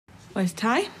Where's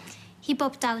Ty? He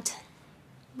popped out.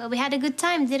 But we had a good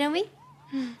time, didn't we?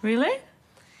 Really?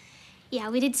 Yeah,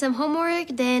 we did some homework,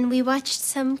 then we watched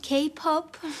some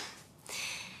K-pop.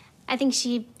 I think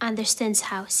she understands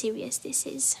how serious this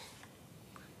is.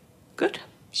 Good.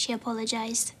 She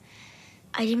apologized.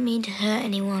 I didn't mean to hurt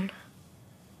anyone.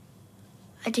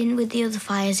 I didn't with the other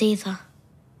fires either.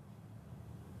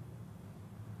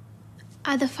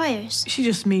 Other fires? She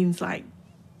just means, like,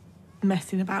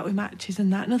 messing about with matches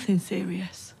and that. Nothing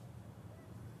serious.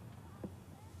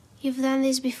 You've done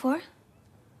this before?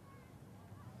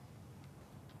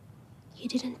 You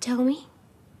didn't tell me?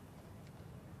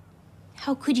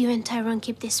 How could you and Tyrone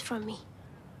keep this from me?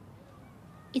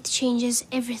 It changes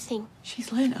everything.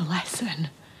 She's learned a lesson.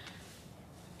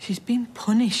 She's been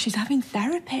punished. She's having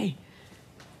therapy.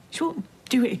 She won't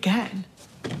do it again.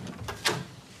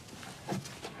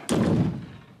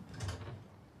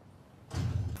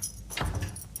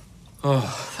 Oh,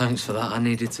 thanks for that. I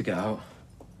needed to get out.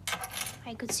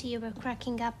 I could see you were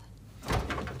cracking up.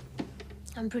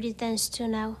 I'm pretty tense too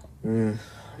now. I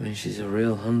mean, she's a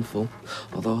real handful.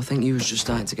 Although I think you was just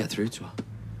starting to get through to her.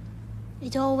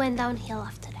 It all went downhill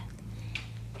after that.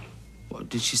 What,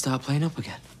 did she start playing up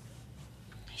again?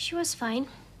 She was fine.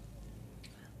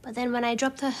 But then when I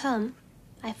dropped her home,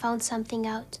 I found something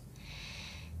out.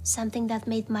 Something that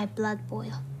made my blood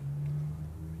boil.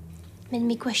 Made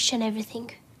me question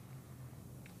everything.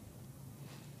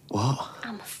 What?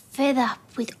 I'm fed up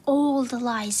with all the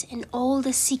lies and all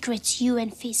the secrets you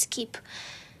and Fizz keep.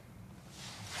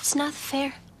 It's not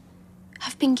fair.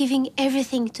 I've been giving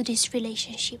everything to this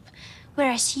relationship,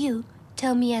 whereas you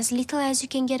tell me as little as you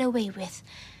can get away with.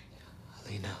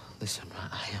 Alina, listen, right,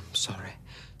 I am sorry.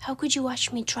 How could you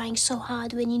watch me trying so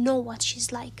hard when you know what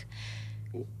she's like?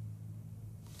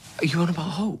 Are you on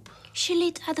about Hope? She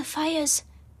lit other fires.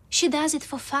 She does it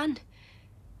for fun.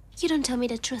 You don't tell me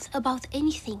the truth about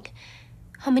anything.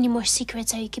 How many more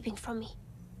secrets are you keeping from me?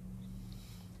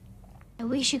 I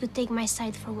wish you could take my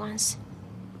side for once.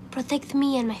 Protect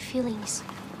me and my feelings.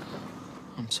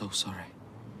 I'm so sorry.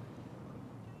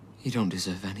 You don't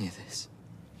deserve any of this.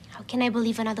 How can I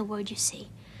believe another word you say?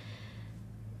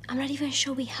 I'm not even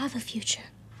sure we have a future.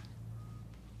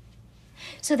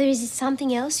 So there is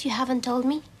something else you haven't told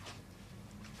me?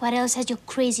 What else has your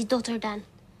crazy daughter done?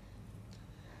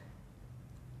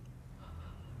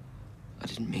 I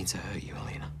didn't mean to hurt you,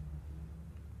 Alina.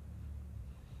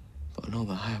 But I know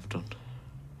that I have done.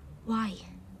 Why?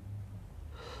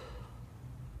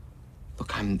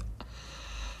 Look, I'm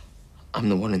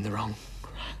the one in the wrong.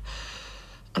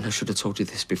 And I should have told you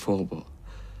this before, but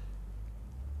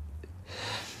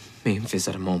me and Fizz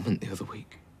had a moment the other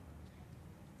week.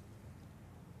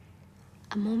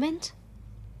 A moment?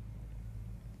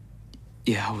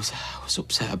 Yeah, I was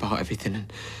upset about everything,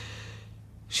 and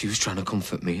she was trying to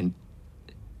comfort me, and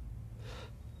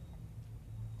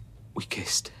we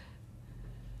kissed.